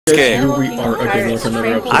Momonosuke. Here we are again with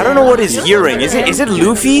another episode. I don't know what he's hearing. Is it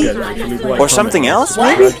Luffy or something else?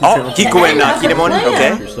 Maybe? Oh, Kiku and Kinemon.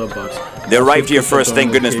 Okay. They arrived here first,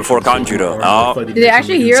 thank goodness, before Kanjuro. Oh, did they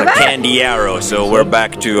actually hear it's that? a candy arrow, so we're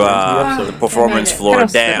back to the performance floor.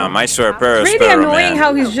 Damn, I swear, Pretty annoying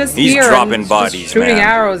how he's just here dropping bodies, just shooting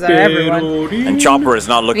arrows at everyone. And Chopper is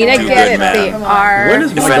not looking too good, man. They are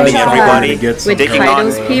defending everybody, with taking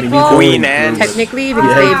on Kaido's people, Queen and technically,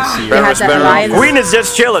 because they had that alliance. Queen is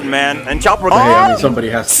just chilling, man, and Chopper. I mean, somebody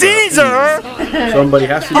has to. Caesar! Somebody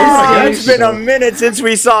has to do Oh, it. it's been a minute since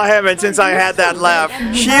we saw him and since I had that laugh.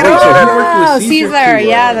 Oh, Caesar,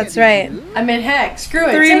 yeah, that's right. I mean, heck, screw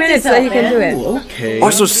it. 3 minutes so he can do it. Okay.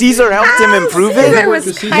 Oh, so Caesar helped him improve it? Caesar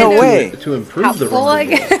was kind no of way. To improve helpful, the I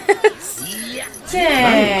guess.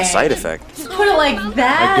 Dang. A side effect. Put it like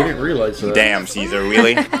that. I didn't realize that. Damn, Caesar,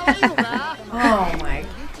 really? Oh my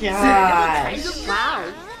gosh.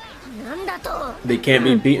 They can't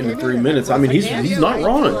be beaten in 3 minutes. I mean, he's not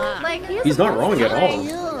wrong. He's not wrong at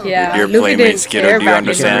all. Yeah, your Luffy playmate didn't Skidder, care do you back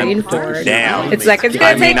understand? in Marineford. Damn. It's like, it's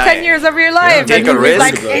gonna take 10 years of your life, take and a he was risk.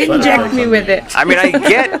 like, inject me with it. I mean,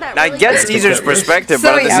 I get Caesar's perspective, So,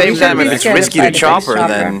 but at the yeah, we same time, shouldn't if be it's scared of risky to fighting Chopper, Chopper.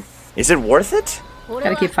 then is it worth it?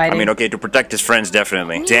 Gotta keep fighting. I mean, okay, to protect his friends,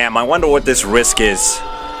 definitely. Damn, I wonder what this risk is.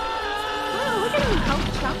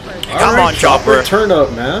 Come on, Chopper. Turn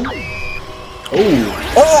up, man.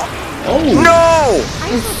 Oh. Oh! Oh.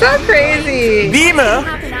 No! It's so crazy. Beamer?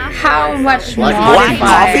 How much more Black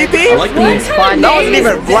coffee bean? That wasn't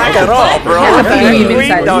even black at all, bro.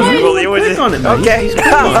 It was just, okay.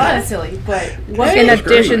 Kind of silly, but In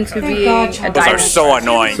addition to being a Those are diamond. so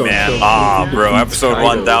annoying, man. Ah, bro. Episode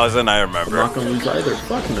 1000, I remember. I'm not gonna lose either.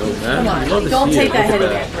 Fuck no, man. Come on, Love to don't see take it. that Look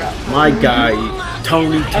hit at again, that. bro. My guy,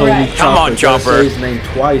 Tony Alright. Come on, Gotta Chopper. say his name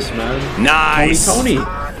twice, man. Nice. Tony.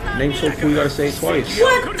 Name so cool, you gotta say it twice.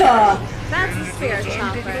 What the? That's fair,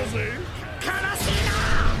 Chopper.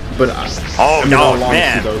 But Oh, I mean, no, all honesty,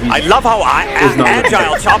 man. though, he's- I love how He's not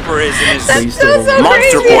agile Chopper is in his That's so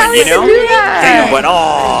monster crazy how point, he you can know? do that. Damn, but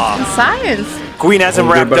oh, Science. Queen has him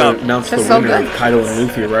They're wrapped about to up. announce the That's so winner of good. Kaido and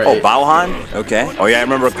Luffy, right? Oh, Baohan? Okay. Oh, yeah, I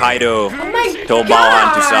remember Kaido told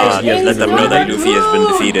Baohan to let them know that Luffy has been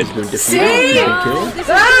defeated. He's been defeated. He's been killed.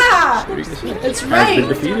 Ah! What are you gonna say? That's Has right. been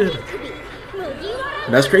defeated.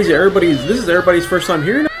 And that's crazy. This is everybody's first time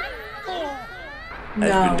hearing it.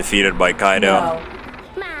 Has been defeated by Kaido. No.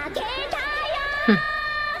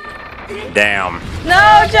 Damn.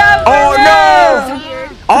 No, Chopper. Oh,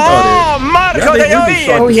 no! Oh, Marco Yeah, they de really Oi!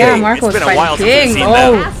 shot Oh, yeah, It's Marco's been a while fighting since we've King. seen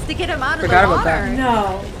Oh, them. Has to get him out of forgot the about that.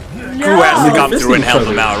 No. Who has to come They're through and help fisting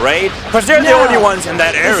them each out, right? Because they're the only ones in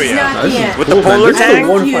that area. not the end. With the polar This is the tank?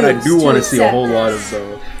 one fight I do want to see a accept whole lot of,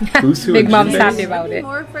 though. Who's who Big and Mom's Jinbei? happy about it.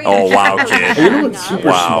 Oh, wow, kid. You know what's super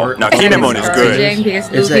Wow. smart? Now, Kinemon is good. Encouraging because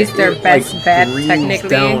Is that Luffy's their it, best like, bet, brings technically.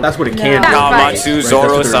 down- That's what it can do. Kawamatsu,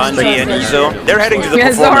 Zoro, Sanji, and Izo. They're heading to the Yeah,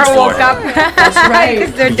 performance Zoro floor. woke up right.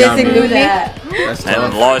 because they're Yeah, dissing man. Do Luffy. that. That's And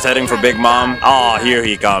tough. Law is heading for Big Mom. Oh, here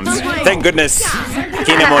he comes. Thank goodness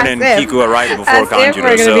Kinemon and As if- Kiku arrived before as if we're Kanjuro,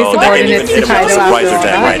 gonna be so they can subordinates even to hit him with a Kaido surprise after all.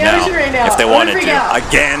 attack right Yeah, now, if they wanted freak to. out.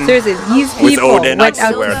 Again, Seriously, these with people Oden, I went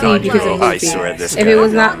out swear, to sea because Kanjuro, of I Luffy. swear this If guy. it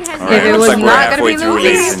was not, Alright, if it looks was like we're not gonna halfway be through, Luffy,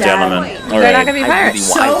 ladies and gentlemen. they're not gonna be I fired.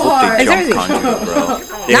 really I hope hard. they jump Seriously. Kanjuro, bro.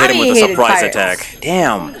 They Now hit him with a he hated surprise pirates. attack.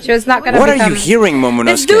 Damn. She was not gonna What are become... you hearing, Momonosuke?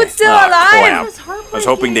 This dude's still Ah, alive! crap. I was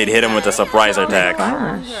hoping they'd hit him with a surprise attack.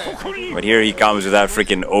 Gosh. But here he comes with that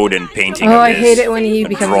freaking Odin painting Oh, of I his, hate it when he a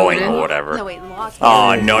becomes drawing Odin. or whatever. No, wait, lost.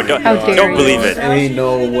 Oh no, don't, How dare don't you. believe it. Ain't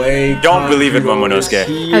no way. Don't believe it, Kanjuro is Momonosuke.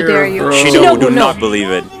 here, How dare you. bro. Shino, do no. not believe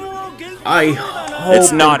it. I hope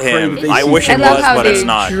It's not and pray him. they I see wish I it love was, how but they it's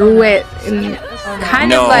not. drew it in kind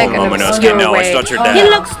No, of like an Momonosuke, obscure no, it's way. not your He dad.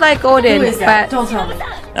 looks like Who Odin, is that? but Don't tell me.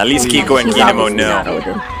 At least Kiko and he's Kinemon obviously not know.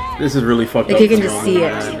 Odin. This is really fucked Like, up. you can what's just going see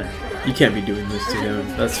on, it. man. You can't be doing this to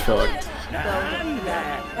him. That's fucked.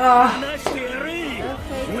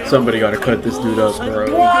 Somebody gotta cut this dude up,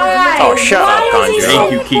 bro. Why? Oh, shut up, Kanjuro.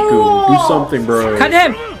 Thank you, Kiku. Do something, bro. Cut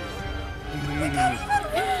him!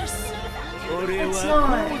 It's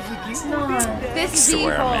not. It's not. This is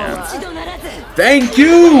swear, evil. man. Thank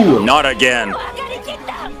you! Not again.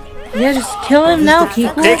 Yeah, just kill him now,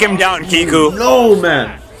 Kiku. Take him down, Kiku. No,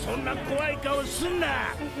 man.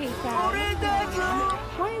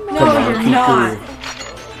 No, Come on, you're not.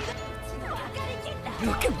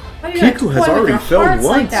 Kiku has already failed Like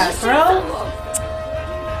once. that, bro.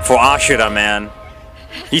 For Ashura, man.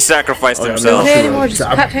 He sacrificed Oh, yeah, himself. Hey, anymore, just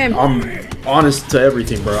I'm- cut him. I'm honest to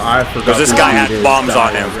everything, bro. I forgot. Because this guy had bombs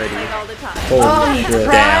on him. Holy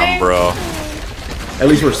shit. Damn, bro. At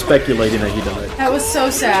least we're speculating that he died. That was so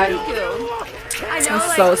sad.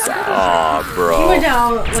 That's so sad. Oh, He bro. went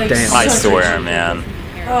down like Damn. I such a swear, G. man.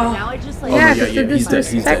 Yeah, because the he's dead, he's dead.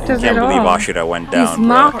 disrespect of Can't it believe all. Ashura went He's down, bro.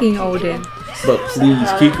 mocking Odin. But please,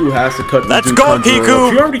 Kiku has to cut. Let's the go, Kanjuro Kiku!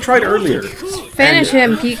 off. You already tried earlier. Finish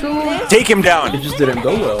him, Kiku. Take him down. It just didn't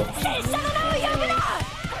go well.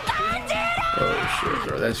 Oh shit,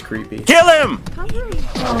 bro, that's creepy. Kill him.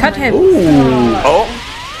 Cut him. Ooh.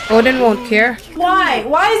 Oh, Odin won't care. Why?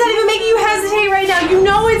 Why is that even making you hesitate right now? You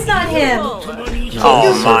know it's not him.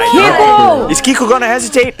 oh my God. Is Kiku gonna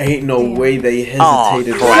hesitate? Ain't no way they Oh,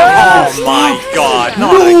 hesitated. crap. Oh my God.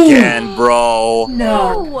 Not again, bro.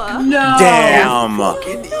 No. No. Damn.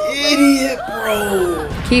 Idiot, bro.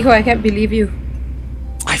 Kiko, I can't believe you.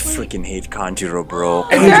 I freaking hate Kanjuro, bro.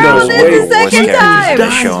 There's Girl, no this way. is the second time. The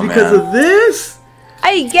show, Because man. of this?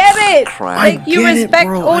 I get it. Crap. Like, you get it, respect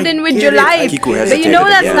bro. I Odin with get your it. I life. Kiku But you know hesitated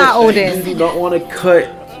that's again. not You Odin. do not want to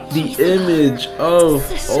cut the image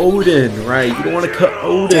of Odin, right? You don't want to cut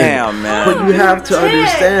Odin. Damn, man. But you have to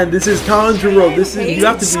understand, this is Kanjuro. You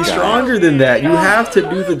have to be stronger than that. You have to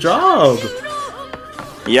do the job.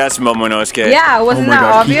 Yes, Momonosuke. Yeah, wasn't that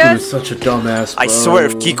Kiku obvious? is such a dumbass, bro. I swear,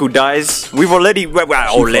 if Kiku dies, we've already. Well,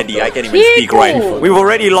 already, I can't even speak Kiku! right. We've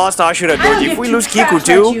already lost Ashura, I don't Doji. give If we two lose Kiku craps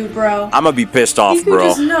too, about you, bro. I'm gonna be pissed off, Kiku bro.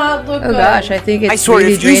 does not look Oh good. gosh, I think it's I swear,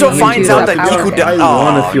 really if Yuzo draining finds you out the that power Kiku game. died, I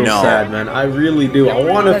want to oh feel no. sad, man. I really do. I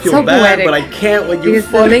want to That's feel so bad, poetic. but I can't when you Because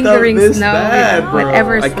the fucked up lingering this snow bad, and bro.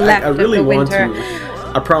 whatever's left I of really the want winter to.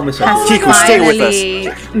 I promise I has will. Kiku, stay with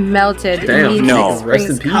us. finally melted. Damn, It means no. that Rest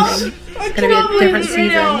in spring's coming. peace. It's gonna be a different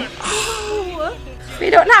season. We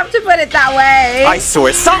don't have to put it that way. I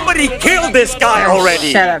swear, somebody killed this guy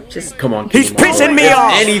already. Shut up, just Come on, He's Kinemon. pissing me If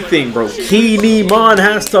off. anything, bro. Kinemon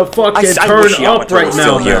has to fucking I turn wish up Yamato right was now,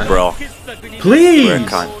 still here, man. bro. Please. We're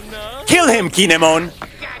con- Kill him, Kinemon.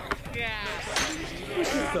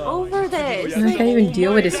 Over this. I can't even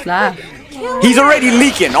deal with his laugh. He's already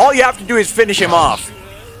leaking. All you have to do is finish him off.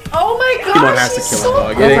 Oh my gosh. Kinemon has to he's kill him, so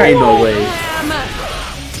dog. Go It for ain't it. no way.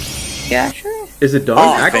 Yeah, sure. Is it done?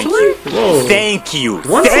 Oh, thank actually? Whoa. Thank you.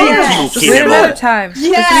 One Thank time. you, Just Wait another Kinemon. time.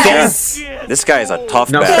 Yes. This guy is a tough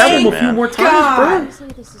Now stab bastard, him a few man. more times, bro.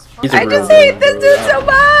 He's a I real just villain, hate this bro. dude so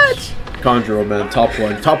much. Conjuro, man, top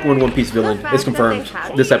one One Piece villain. It's confirmed.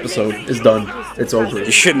 This episode is done. It's over.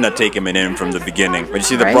 You shouldn't have taken him in from the beginning. But you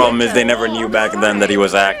see, the Right? problem is they never knew back then that he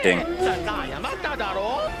was acting.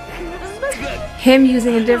 Him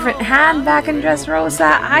using a different hand back in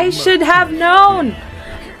Dressrosa. I should have known.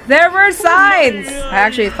 There were signs. I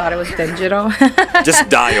actually thought it was Denjiro. Just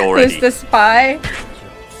die It was already. the spy.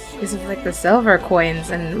 This is like the silver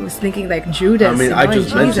coins, and was thinking like Judas. I mean, you I know,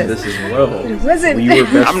 just mentioned Jesus. this as well. It wasn't. We were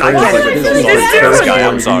best I'm not friends. getting Like, it. this was This our dude. first This guy, I'm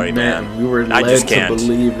one. sorry, man. We were I led just to can't.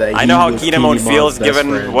 believe that I know how he was Kinemon feels best given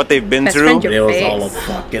friend. what they've been Best through. friend, It your was face. all a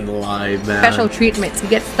fucking lie, man. Special treatment. He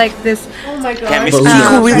gets like this Oh my Can't gosh. miss But Kiku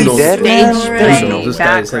who really knows? dead? stage There's play no- this guy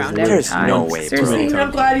has background lived. every There's time. no way, bro. Seriously.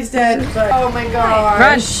 I'm glad he's dead, but oh my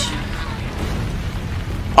gosh. Run!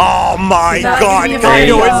 Oh my Not god, even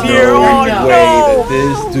Kaido a is here! Oh no. way no! that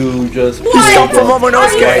this dude just He's come from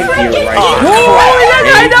Momonosuke! right here, right Oh, now.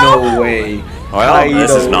 crap. Ain't no way. Well, this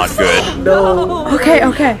is Kaido. not good. No. Okay,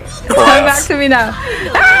 okay. It's coming back to me now.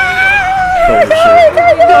 Holy shit.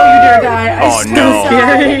 No, you dare die. I Oh, swear no. to God.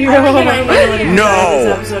 I can't believe No.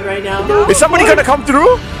 this episode right now. Is somebody gonna come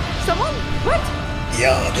through? Someone? What?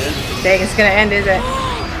 Dang, it's gonna end, is it?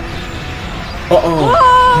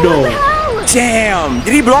 No. Damn!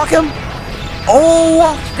 Did he block him?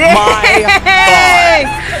 Oh my god! Hey!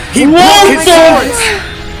 He broke his swords!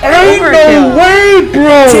 Overkill. way,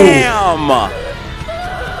 bro. Damn!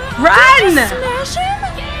 Run! Smash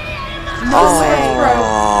him?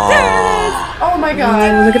 Oh my Oh,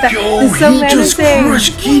 god. look at that. It's so menacing.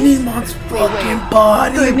 Kinemon's fucking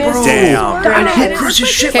body, bro. Damn! Darn He it. crushes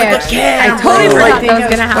shit Okay, like a can. I totally bro. forgot that was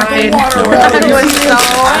gonna happen. Water. I was so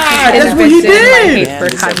That's what he invested in my did. hate for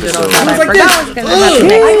Kanjuro It that I was like forgot this. was gonna happen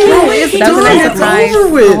next. That was a nice surprise.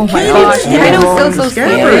 Oh my gosh. I know it's so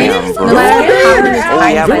scary. Damn, bro. No matter how many Oh,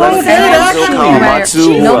 yeah, times but I look said at it,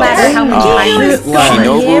 Kawamatsu. no matter how many times I saw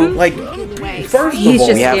Shinobu. him, Like, first of He's all,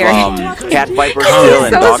 just We have scary. Cat Viper still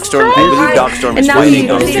and so Dogstorm. I believe Dogstorm And is now fighting he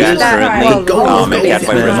on thinks Cat that, currently. well, And Cat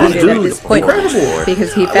Viper is Dude, on at this point, incredible.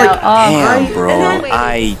 because he fell off. Damn, bro.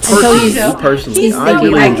 I So he's personally, he's I thinking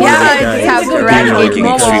really like, enjoy yeah, that I guy. just have to He's eradicate looking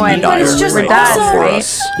Momo extremely and dire it's just we're right now done, for right?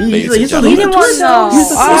 us. He's ladies a and He gentlemen. didn't want to He's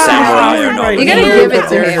the know. samurai or not. You're gonna give it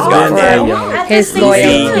to him Goddamn. for his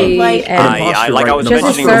loyalty Like, and Like I was just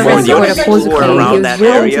mentioning a before, service the for only the people who Kozuki. are He around was that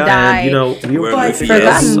willing to area, die. And, you know, where Luffy For is,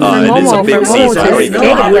 that, for it is a Momo, big for city. so I don't even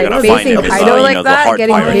know how they're gonna find him. facing Kaido You like know, the that, hard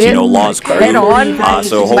getting pirates, you know, Law's crew. head on.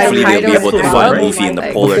 So hopefully they'll be able to find Luffy in the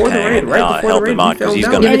polar tank and help him out because he's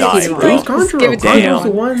gonna die, bro.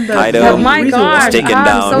 Damn, Kaido is taking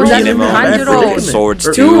down Kinemon with swords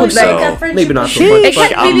too. So maybe not so much.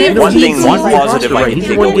 But one positive I can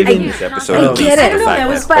take away from this episode is the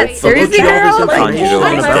fact that Seriously, girl?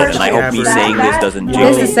 Tanjiro is dead, and I hope me saying this doesn't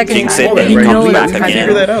This is the second jinx it time. and he comes No, back it's again,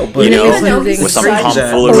 Tanjiro. you know, Using with some rage.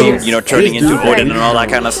 tomfoolery, you know, turning into Odin and all that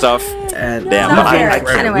kind of stuff. Damn, but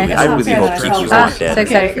I really hope Kiku's not dead. So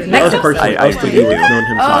excited for the next episode. I really do.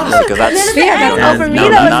 Because that's, Yeah, that's all for me.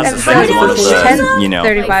 that's the That thing was with episode the, you know,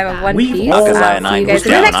 10:35 of One Piece. Akazai and I See you goes guys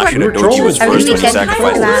in the down. next I should have one. Doji was first when he Have a sacrificed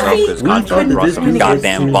good himself weekend. because Kanjuro brought some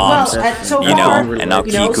goddamn bombs, you know, and now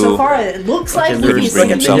So far, Kiku it looks like couldn't bring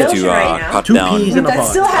himself to cut down. That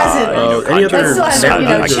still hasn't. any other That still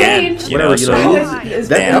hasn't again, you know, whatever, so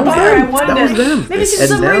that was them. Maybe see And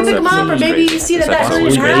some now- raising them up, or maybe you see that This that's episode really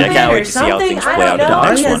was crazy. I happening can't or wait to see how something. things I play don't out in know, the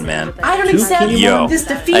next because one, man. I don't accept Yo, this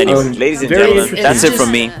defeat. anyways, ladies and very gentlemen, interesting. that's it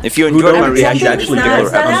from me. If you enjoyed my reaction to this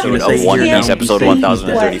particular episode of One Piece episode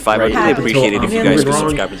 1035, I'd really appreciate it if you guys could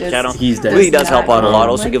subscribe to the channel. It really does help out a lot.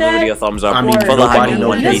 Also give the video a thumbs up for the hype of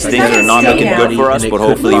One Piece. Things are not looking good for us, but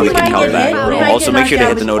hopefully we can come back, bro. Also make sure to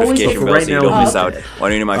hit the notification bell so you don't miss out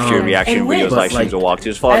on any of my future reaction videos, live streams, or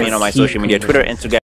walkthroughs. Follow me on my social media, Twitter, Instagram.